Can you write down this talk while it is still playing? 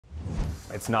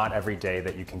It's not every day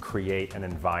that you can create an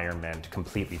environment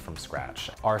completely from scratch.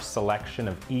 Our selection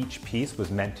of each piece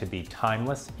was meant to be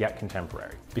timeless yet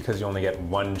contemporary, because you only get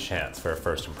one chance for a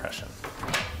first impression.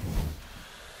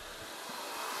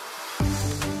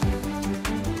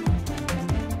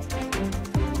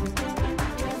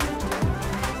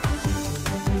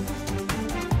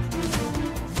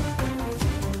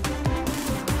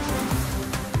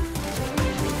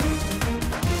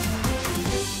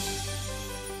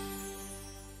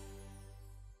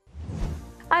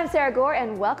 I'm Sara Gore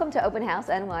and welcome to Open House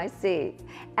NYC.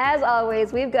 As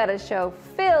always, we've got a show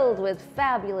filled with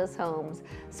fabulous homes.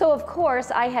 So of course,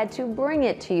 I had to bring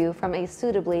it to you from a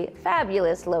suitably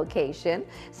fabulous location,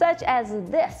 such as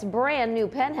this brand new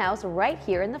penthouse right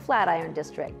here in the Flatiron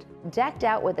District. Decked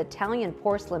out with Italian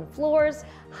porcelain floors,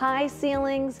 high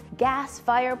ceilings, gas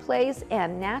fireplace,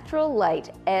 and natural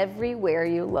light everywhere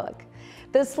you look.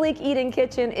 The sleek eating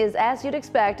kitchen is, as you'd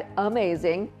expect,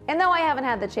 amazing. And though I haven't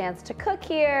had the chance to cook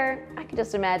here, I can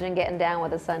just imagine getting down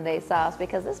with a Sunday sauce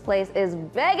because this place is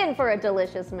begging for a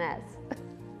delicious mess.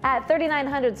 At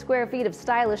 3,900 square feet of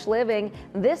stylish living,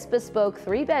 this bespoke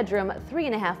 3-bedroom,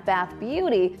 3.5 bath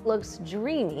beauty looks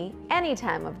dreamy any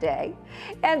time of day.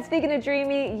 And speaking of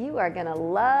dreamy, you are gonna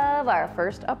love our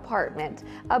first apartment,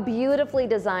 a beautifully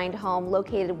designed home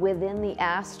located within the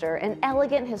Astor, an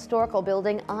elegant historical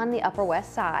building on the Upper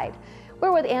West Side.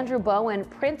 We're with Andrew Bowen,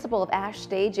 principal of Ash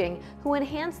Staging, who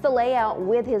enhanced the layout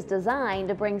with his design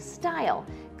to bring style,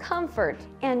 comfort,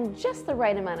 and just the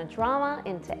right amount of drama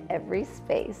into every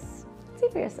space. See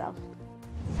for yourself.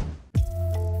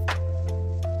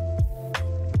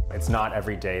 It's not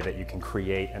every day that you can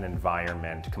create an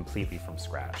environment completely from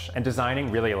scratch, and designing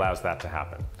really allows that to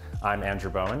happen. I'm Andrew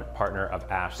Bowen, partner of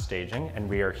Ash Staging, and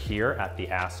we are here at the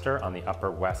Astor on the Upper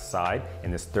West Side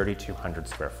in this 3,200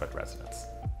 square foot residence.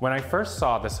 When I first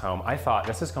saw this home, I thought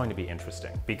this is going to be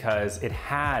interesting because it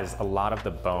has a lot of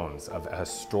the bones of a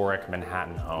historic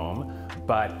Manhattan home,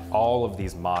 but all of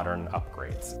these modern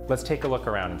upgrades. Let's take a look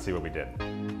around and see what we did.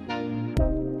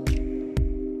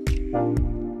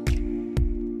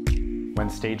 When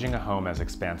staging a home as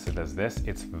expansive as this,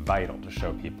 it's vital to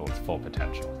show people its full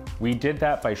potential. We did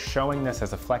that by showing this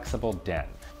as a flexible den.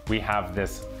 We have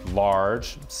this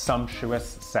large,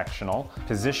 sumptuous sectional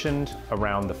positioned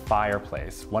around the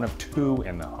fireplace, one of 2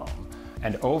 in the home.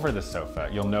 And over the sofa,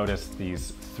 you'll notice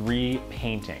these 3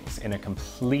 paintings in a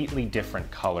completely different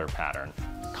color pattern.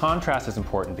 Contrast is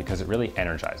important because it really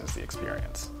energizes the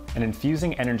experience. And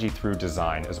infusing energy through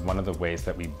design is one of the ways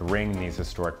that we bring these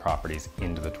historic properties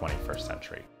into the 21st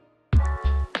century.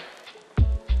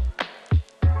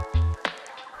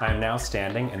 I am now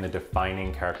standing in the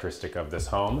defining characteristic of this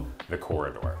home, the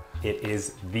corridor. It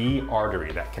is the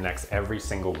artery that connects every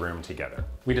single room together.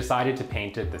 We decided to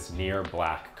paint it this near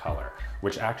black color,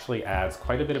 which actually adds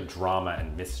quite a bit of drama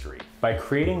and mystery. By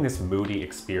creating this moody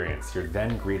experience, you're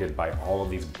then greeted by all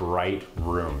of these bright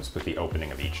rooms with the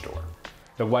opening of each door.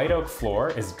 The white oak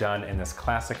floor is done in this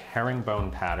classic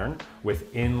herringbone pattern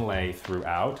with inlay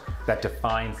throughout that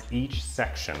defines each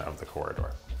section of the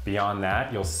corridor. Beyond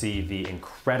that, you'll see the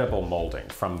incredible molding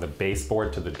from the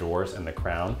baseboard to the doors and the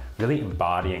crown, really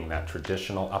embodying that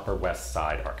traditional Upper West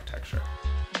Side architecture.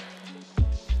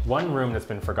 One room that's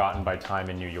been forgotten by time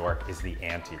in New York is the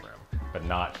ante room, but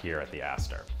not here at the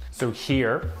Astor. So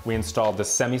here, we installed the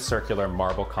semicircular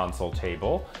marble console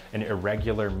table, an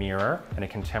irregular mirror, and a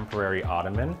contemporary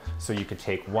ottoman, so you could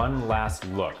take one last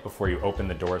look before you open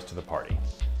the doors to the party.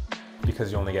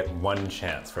 Because you only get one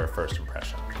chance for a first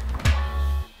impression.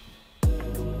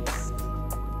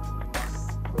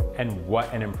 And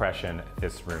what an impression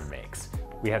this room makes.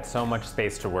 We had so much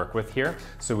space to work with here,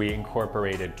 so we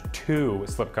incorporated 2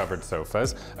 slip-covered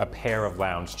sofas, a pair of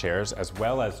lounge chairs, as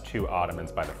well as 2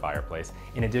 ottomans by the fireplace,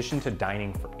 in addition to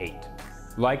dining for 8.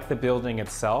 Like the building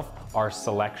itself, our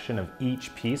selection of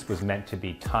each piece was meant to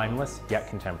be timeless yet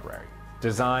contemporary.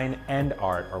 Design and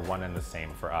art are one and the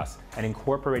same for us, and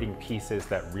incorporating pieces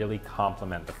that really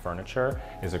complement the furniture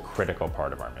is a critical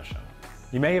part of our mission.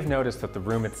 You may have noticed that the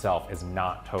room itself is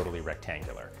not totally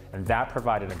rectangular, and that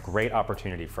provided a great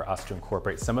opportunity for us to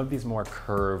incorporate some of these more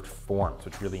curved forms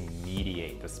which really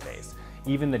mediate the space.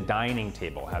 Even the dining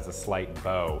table has a slight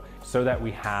bow so that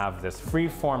we have this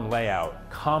free-form layout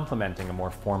complementing a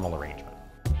more formal arrangement.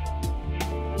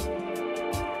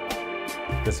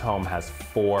 This home has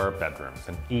 4 bedrooms,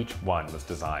 and each one was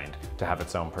designed to have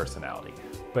its own personality.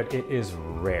 But it is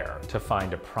rare to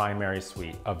find a primary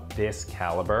suite of this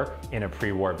caliber in a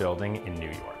pre-war building in New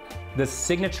York. The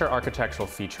signature architectural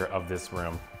feature of this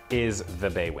room is the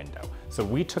bay window. So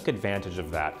we took advantage of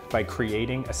that by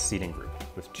creating a seating group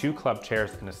with 2 club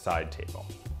chairs and a side table.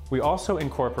 We also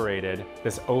incorporated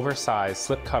this oversized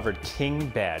slip-covered king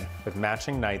bed with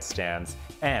matching nightstands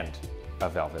and a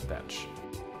velvet bench.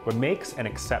 What makes an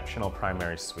exceptional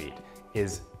primary suite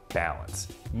is balance,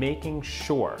 making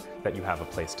sure that you have a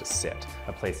place to sit,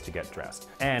 a place to get dressed,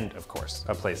 and of course,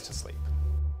 a place to sleep.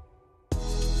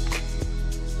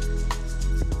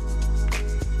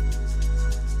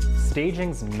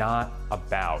 Staging's not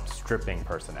about stripping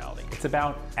personality, it's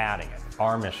about adding it.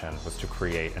 Our mission was to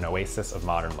create an oasis of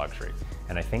modern luxury,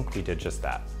 and I think we did just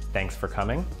that. Thanks for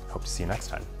coming, hope to see you next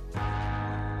time.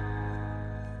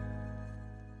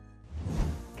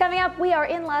 Coming up, we are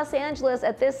in Los Angeles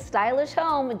at this stylish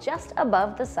home just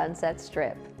above the Sunset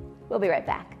Strip. We'll be right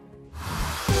back.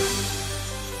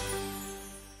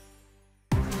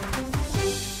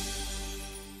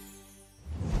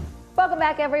 Welcome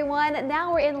back, everyone.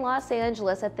 Now we're in Los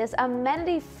Angeles at this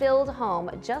amenity-filled home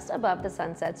just above the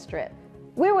Sunset Strip.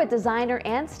 We're with designer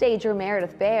and stager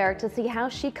Meredith Baer to see how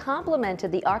she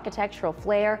complemented the architectural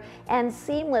flair and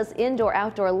seamless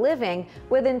indoor-outdoor living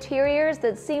with interiors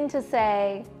that seem to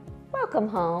say, "Welcome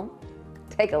home."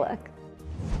 Take a look.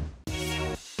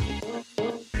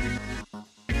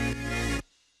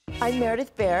 I'm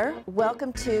Meredith Baer.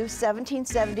 Welcome to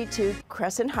 1772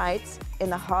 Crescent Heights in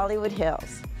the Hollywood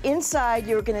Hills. Inside,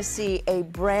 you're going to see a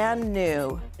brand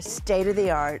new,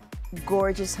 state-of-the-art,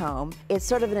 gorgeous home. It's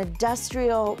sort of an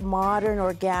industrial, modern,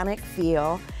 organic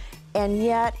feel, and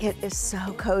yet it is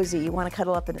so cozy. You want to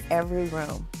cuddle up in every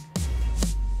room.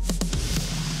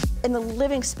 In the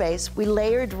living space, we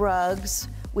layered rugs.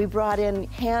 We brought in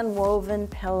hand-woven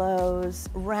pillows,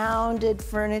 rounded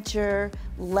furniture,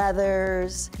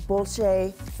 leathers,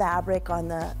 bolche fabric on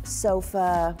the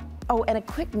sofa. Oh, and a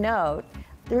quick note,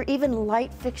 there are even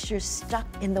light fixtures stuck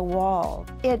in the wall.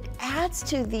 It adds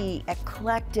to the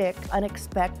eclectic,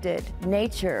 unexpected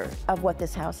nature of what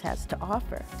this house has to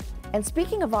offer. And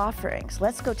speaking of offerings,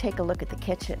 let's go take a look at the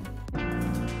kitchen.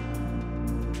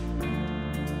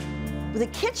 The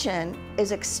kitchen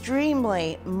is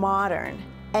extremely modern,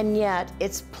 and yet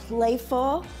it's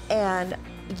playful and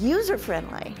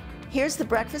user-friendly. Here's the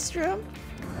breakfast room,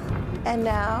 and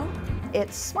now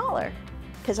it's smaller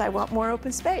because I want more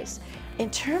open space. In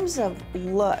terms of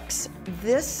looks,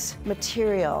 this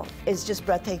material is just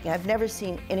breathtaking. I've never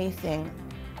seen anything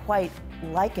quite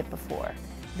like it before.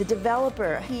 The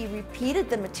developer, he repeated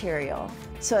the material,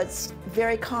 so it's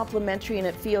very complementary and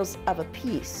it feels of a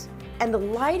piece. And the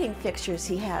lighting fixtures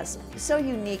he has, so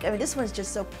unique. I mean, this one's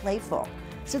just so playful.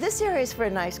 So this area is for a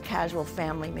nice casual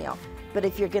family meal. But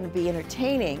if you're going to be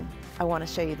entertaining, I want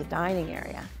to show you the dining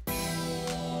area.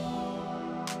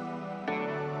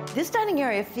 This dining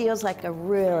area feels like a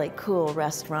really cool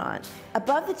restaurant.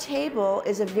 Above the table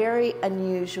is a very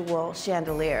unusual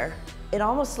chandelier. It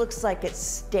almost looks like it's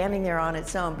standing there on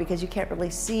its own because you can't really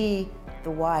see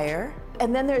the wire.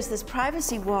 And then there's this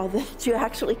privacy wall that you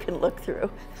actually can look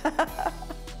through.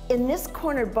 In this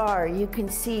corner bar, you can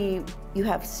see you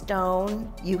have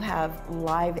stone, you have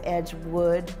live edge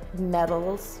wood,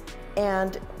 metals,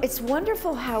 and it's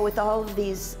wonderful how with all of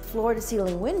these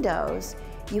floor-to-ceiling windows,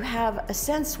 you have a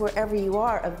sense wherever you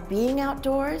are of being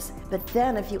outdoors, but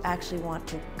then if you actually want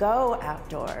to go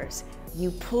outdoors,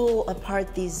 you pull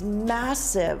apart these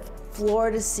massive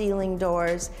floor-to-ceiling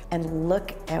doors and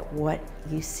look at what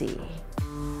you see.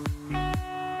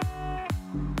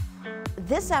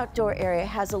 This outdoor area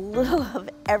has a little of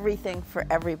everything for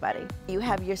everybody. You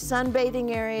have your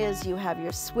sunbathing areas, you have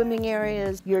your swimming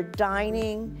areas, your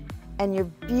dining, and your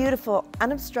beautiful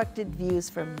unobstructed views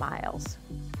for miles.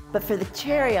 But for the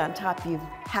cherry on top, you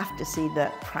have to see the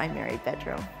primary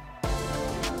bedroom.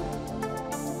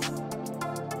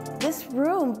 This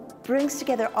room brings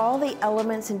together all the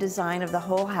elements and design of the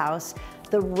whole house,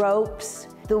 the ropes,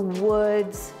 the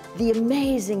woods, the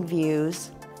amazing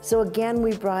views. So again,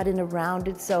 we brought in a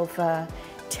rounded sofa,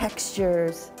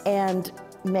 textures, and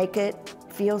make it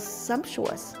feel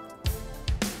sumptuous.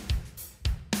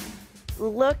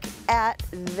 Look at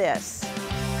this.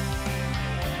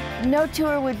 No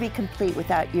tour would be complete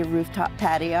without your rooftop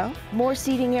patio. More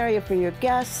seating area for your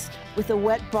guests with a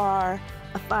wet bar,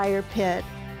 a fire pit,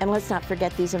 and let's not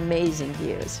forget these amazing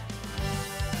views.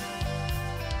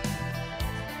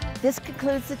 This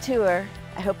concludes the tour.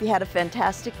 I hope you had a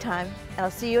fantastic time, and I'll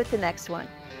see you at the next one.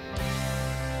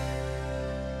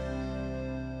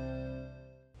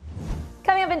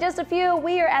 Coming up in just a few,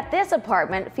 we are at this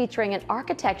apartment featuring an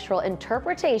architectural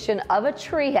interpretation of a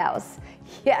treehouse.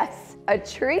 Yes, a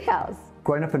treehouse.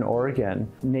 Growing up in Oregon,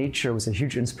 nature was a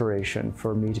huge inspiration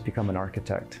for me to become an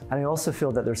architect. And I also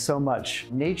feel that there's so much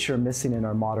nature missing in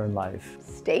our modern life.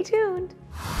 Stay tuned.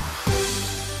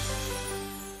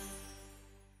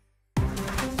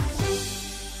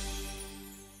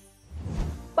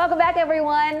 Welcome back,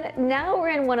 everyone. Now we're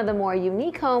in one of the more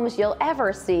unique homes you'll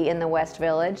ever see in the West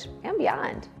Village and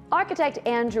beyond. Architect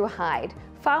Andrew Hyde,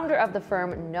 founder of the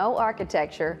firm No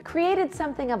Architecture, created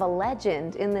something of a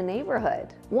legend in the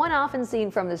neighborhood. One often seen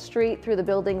from the street through the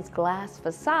building's glass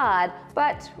facade,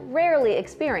 but rarely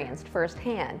experienced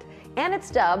firsthand. And it's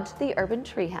dubbed the Urban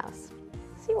Treehouse.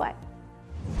 See why.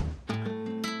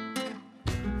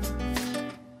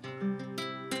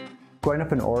 Growing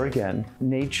up in Oregon,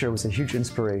 nature was a huge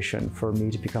inspiration for me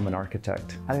to become an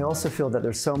architect. And I also feel that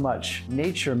there's so much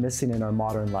nature missing in our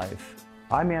modern life.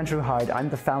 I'm Andrew Hyde. I'm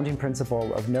the founding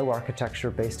principal of No Architecture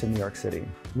based in New York City.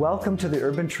 Welcome to the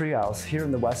Urban Treehouse here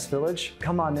in the West Village.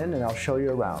 Come on in and I'll show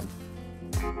you around.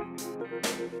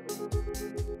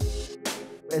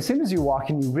 As soon as you walk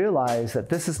in, you realize that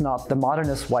this is not the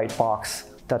modernist white box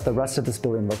that the rest of this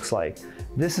building looks like.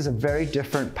 This is a very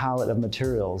different palette of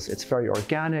materials. It's very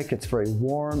organic, it's very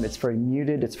warm, it's very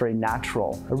muted, it's very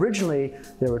natural. Originally,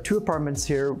 there were 2 apartments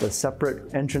here with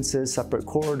separate entrances, separate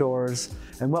corridors,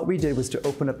 and what we did was to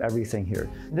open up everything here.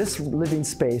 This living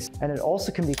space, and it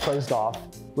also can be closed off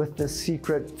with this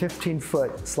secret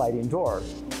 15-foot sliding door.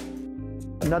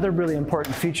 Another really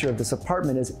important feature of this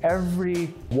apartment is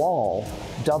every wall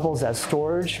doubles as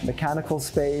storage, mechanical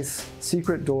space,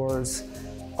 secret doors.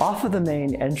 Off of the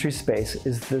main entry space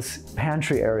is this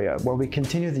pantry area where we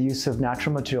continue the use of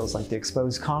natural materials like the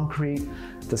exposed concrete,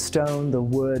 the stone, the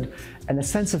wood, and a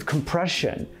sense of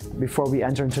compression before we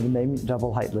enter into the main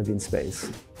double height living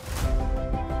space.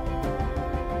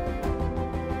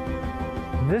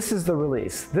 This is the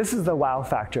release. This is the wow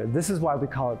factor. This is why we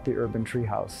call it the Urban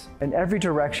Treehouse. In every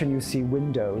direction you see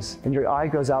windows, and your eye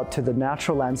goes out to the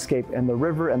natural landscape and the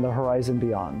river and the horizon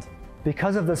beyond.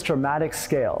 Because of this dramatic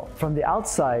scale, from the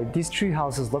outside, these tree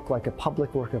houses look like a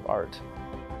public work of art.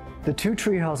 The 2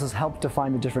 tree houses help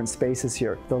define the different spaces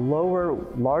here. The lower,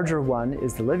 larger one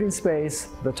is the living space.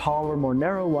 The taller, more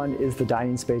narrow one is the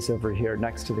dining space over here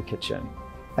next to the kitchen.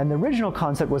 And the original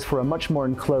concept was for a much more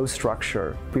enclosed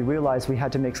structure. We realized we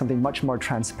had to make something much more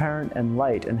transparent and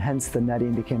light, and hence the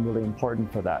netting became really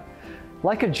important for that.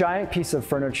 Like a giant piece of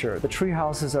furniture, the tree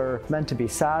houses are meant to be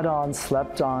sat on,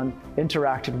 slept on,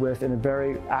 interacted with in a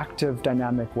very active,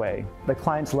 dynamic way. The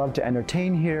clients love to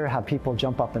entertain here, have people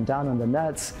jump up and down on the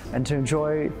nets, and to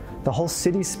enjoy the whole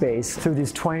city space through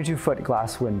these 22-foot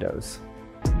glass windows.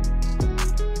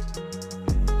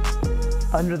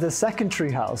 Under the second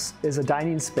treehouse is a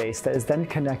dining space that is then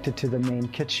connected to the main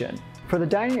kitchen. For the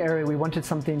dining area, we wanted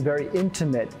something very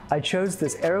intimate. I chose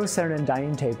this Aero-Saarinen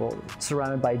dining table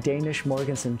surrounded by Danish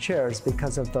Morgensen chairs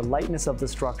because of the lightness of the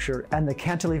structure and the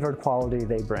cantilevered quality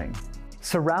they bring.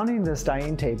 Surrounding this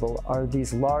dining table are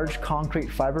these large concrete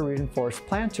fiber-reinforced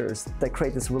planters that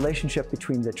create this relationship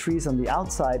between the trees on the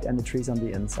outside and the trees on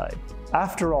the inside.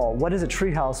 After all, what is a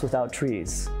treehouse without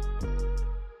trees?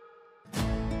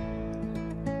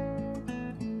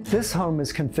 This home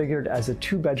is configured as a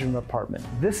 2-bedroom apartment.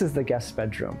 This is the guest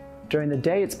bedroom. During the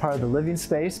day, it's part of the living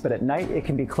space, but at night, it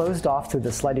can be closed off through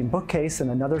the sliding bookcase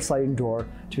and another sliding door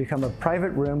to become a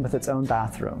private room with its own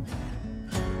bathroom.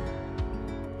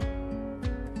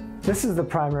 This is the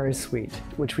primary suite,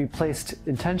 which we placed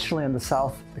intentionally on the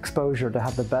south exposure to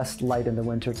have the best light in the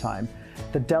wintertime.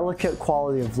 The delicate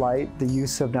quality of light, the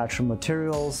use of natural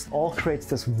materials, all creates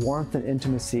this warmth and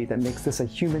intimacy that makes this a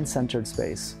human-centered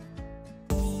space.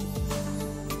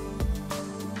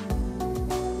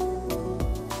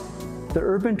 The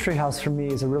Urban Treehouse for me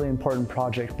is a really important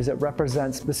project because it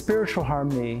represents the spiritual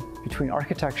harmony between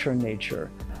architecture and nature.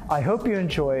 I hope you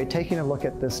enjoy taking a look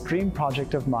at this dream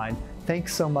project of mine.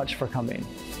 Thanks so much for coming.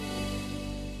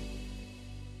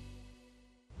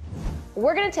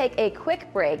 We're going to take a quick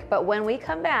break, but when we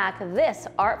come back, this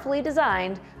artfully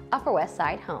designed Upper West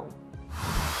Side home.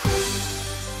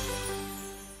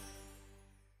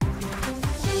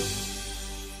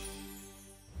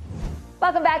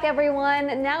 Welcome back,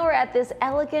 everyone. Now we're at this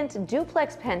elegant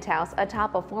duplex penthouse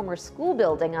atop a former school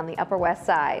building on the Upper West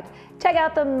Side. Check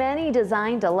out the many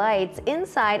design delights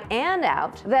inside and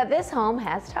out that this home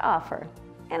has to offer,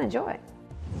 and enjoy.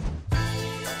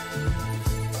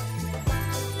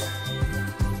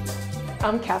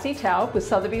 I'm Kathy Taub with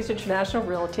Sotheby's International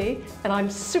Realty, and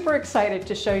I'm super excited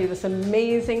to show you this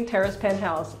amazing terrace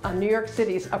penthouse on New York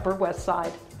City's Upper West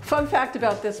Side. Fun fact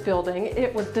about this building,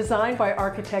 it was designed by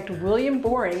architect William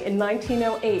Boring in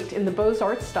 1908 in the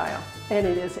Beaux-Arts style, and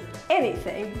it is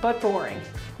anything but boring.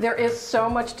 There is so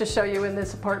much to show you in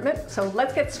this apartment, so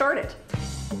let's get started.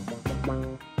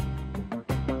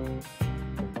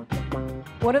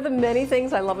 One of the many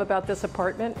things I love about this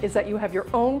apartment is that you have your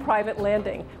own private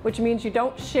landing, which means you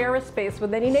don't share a space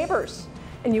with any neighbors.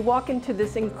 and you walk into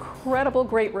this incredible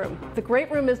great room. The great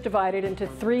room is divided into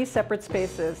 3 separate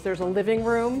spaces. There's a living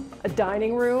room, a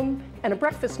dining room, and a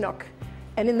breakfast nook.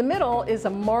 And in the middle is a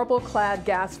marble-clad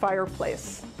gas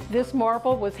fireplace. This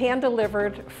marble was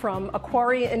hand-delivered from a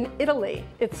quarry in Italy.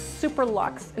 It's super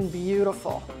luxe and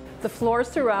beautiful. The floors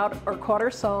throughout are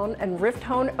quarter-sawn and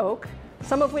rift-hewn oak,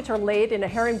 some of which are laid in a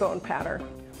herringbone pattern.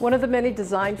 One of the many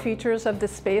design features of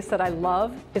this space that I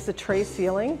love is the tray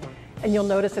ceiling, and you'll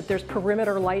notice that there's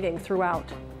perimeter lighting throughout.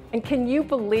 And can you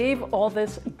believe all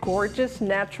this gorgeous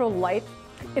natural light?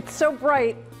 It's so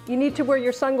bright, you need to wear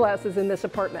your sunglasses in this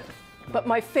apartment. But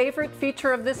my favorite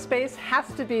feature of this space has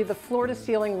to be the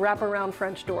floor-to-ceiling wraparound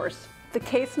French doors. The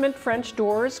casement French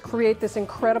doors create this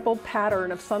incredible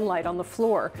pattern of sunlight on the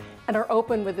floor and are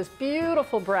open with this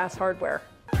beautiful brass hardware.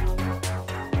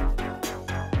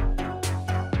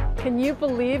 Can you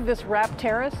believe this wrapped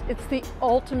terrace? It's the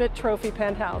ultimate trophy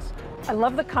penthouse. I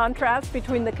love the contrast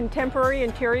between the contemporary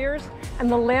interiors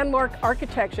and the landmark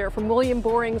architecture from William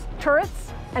Boring's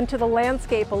turrets and to the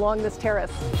landscape along this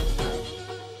terrace.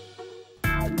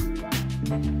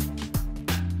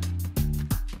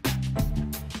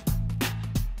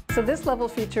 So this level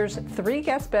features 3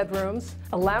 guest bedrooms,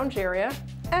 a lounge area,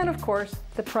 and of course,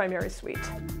 the primary suite.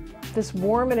 This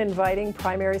warm and inviting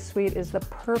primary suite is the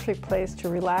perfect place to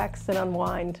relax and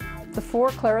unwind. The 4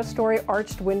 clerestory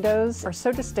arched windows are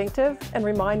so distinctive and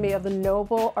remind me of the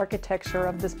noble architecture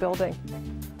of this building.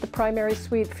 The primary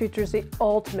suite features the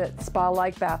ultimate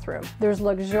spa-like bathroom. There's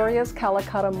luxurious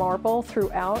Calacatta marble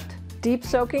throughout, deep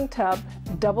soaking tub,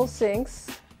 double sinks,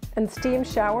 and steam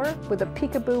shower with a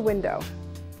peekaboo window.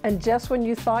 And just when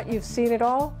you thought you've seen it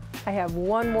all, I have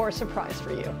one more surprise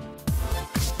for you.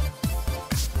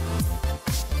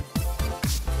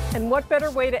 And what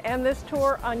better way to end this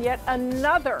tour on yet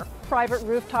another private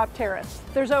rooftop terrace.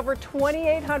 There's over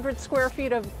 2,800 square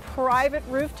feet of private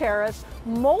roof terrace,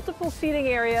 multiple seating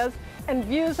areas, and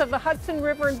views of the Hudson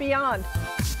River and beyond.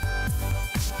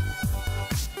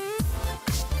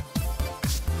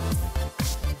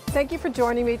 Thank you for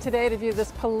joining me today to view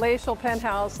this palatial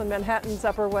penthouse on Manhattan's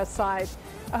Upper West Side.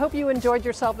 I hope you enjoyed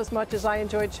yourself as much as I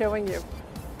enjoyed showing you.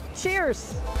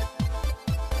 Cheers!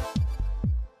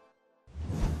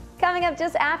 Coming up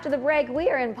just after the break, we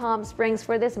are in Palm Springs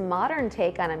for this modern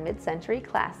take on a mid-century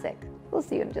classic. We'll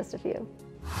see you in just a few.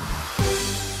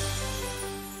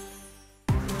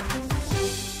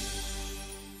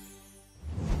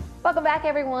 Welcome back,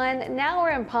 everyone. Now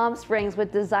we're in Palm Springs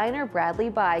with designer Bradley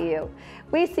Bayou.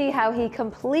 We see how he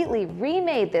completely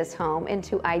remade this home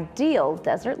into ideal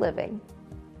desert living.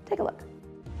 Take a look.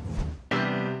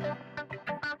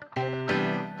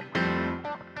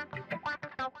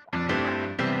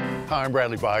 Hi, I'm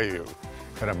Bradley Bayou,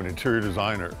 and I'm an interior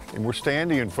designer. And we're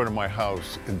standing in front of my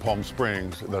house in Palm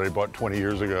Springs that I bought 20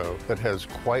 years ago that has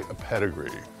quite a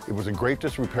pedigree. It was in great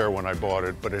disrepair when I bought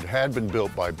it, but it had been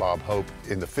built by Bob Hope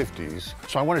in the 50s.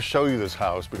 So I want to show you this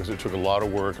house because it took a lot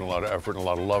of work and a lot of effort and a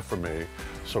lot of love from me.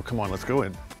 So come on, let's go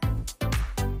in.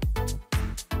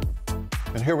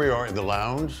 And here we are in the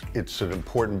lounge. It's an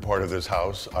important part of this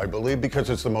house, I believe, because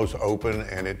it's the most open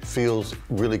and it feels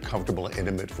really comfortable and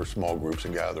intimate for small groups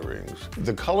and gatherings.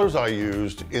 The colors I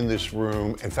used in this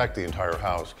room, in fact, the entire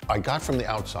house, I got from the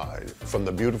outside, from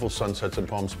the beautiful sunsets in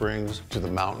Palm Springs to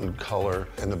the mountain color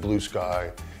and the blue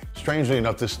sky. Strangely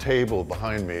enough, this table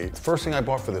behind me, the first thing I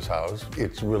bought for this house,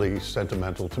 it's really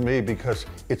sentimental to me because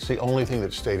it's the only thing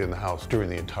that stayed in the house during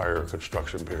the entire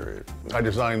construction period. I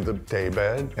designed the day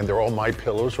bed, and they're all my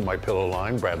pillows from my pillow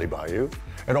line, Bradley Bayou.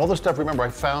 And all the stuff, remember, I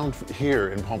found here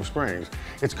in Palm Springs.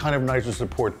 It's kind of nice to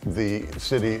support the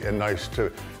city and nice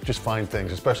to just find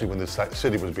things, especially when this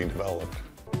city was being developed.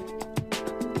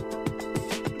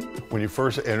 When you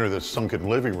first enter this sunken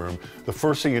living room, the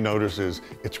first thing you notice is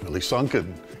it's really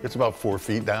sunken. It's about 4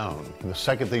 feet down. And the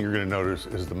second thing you're going to notice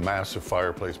is the massive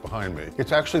fireplace behind me.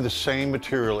 It's actually the same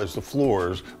material as the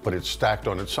floors, but it's stacked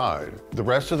on its side. The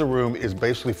rest of the room is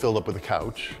basically filled up with a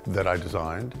couch that I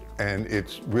designed, and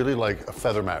it's really like a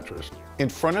feather mattress. In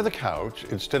front of the couch,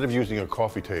 instead of using a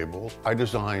coffee table, I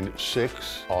designed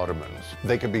 6 ottomans.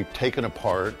 They can be taken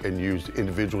apart and used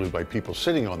individually by people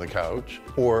sitting on the couch,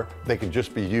 or they can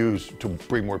just be used to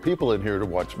bring more people in here to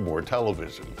watch more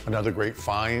television. Another great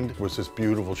find was this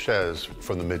beautiful chaise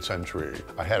from the mid-century.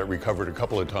 I had it recovered a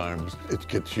couple of times. It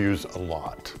gets used a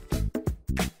lot.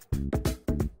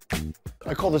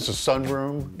 I call this a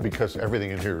sunroom because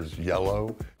everything in here is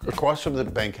yellow. Across from the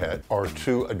banquette are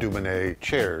 2 Adumene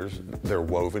chairs. They're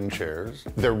woven chairs.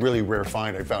 They're really rare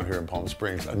find I found here in Palm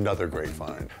Springs, another great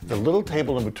find. The little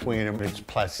table in between them, it's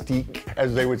plastique,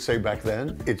 as they would say back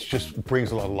then. It just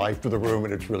brings a lot of life to the room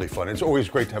and it's really fun. It's always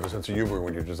great to have a sense of humor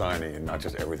when you're designing and not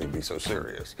just everything be so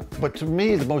serious. But to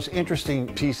me, the most interesting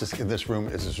pieces in this room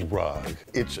is this rug.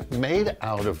 It's made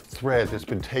out of thread that's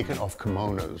been taken off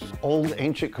kimonos, old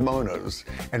ancient kimonos,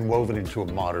 and woven into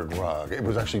a modern rug. It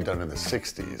was actually done in the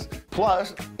 60s.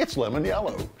 Plus, it's lemon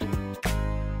yellow.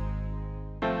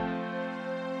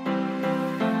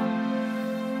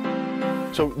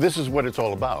 So this is what it's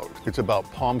all about. It's about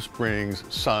Palm Springs,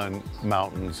 sun,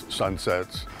 mountains,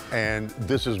 sunsets, and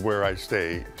this is where I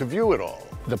stay to view it all.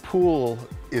 The pool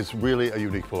is really a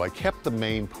unique pool. I kept the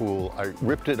main pool, I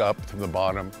ripped it up from the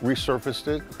bottom, resurfaced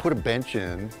it, put a bench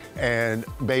in, and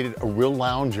made it a real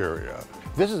lounge area.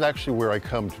 This is actually where I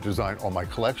come to design all my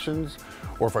collections,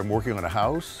 or if I'm working on a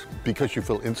house, because you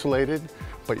feel insulated,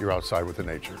 but you're outside with the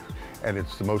nature. And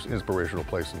it's the most inspirational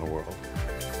place in the world.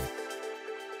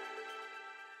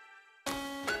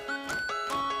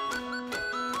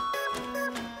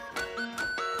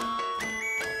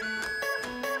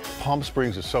 Palm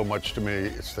Springs is so much to me.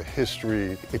 It's the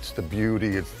history, it's the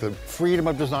beauty, it's the freedom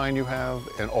of design you have,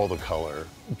 and all the color.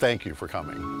 Thank you for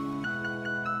coming.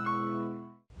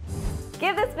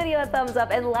 Give this video a thumbs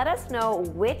up and let us know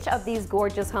which of these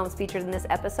gorgeous homes featured in this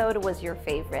episode was your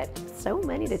favorite. So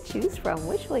many to choose from.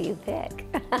 Which will you pick?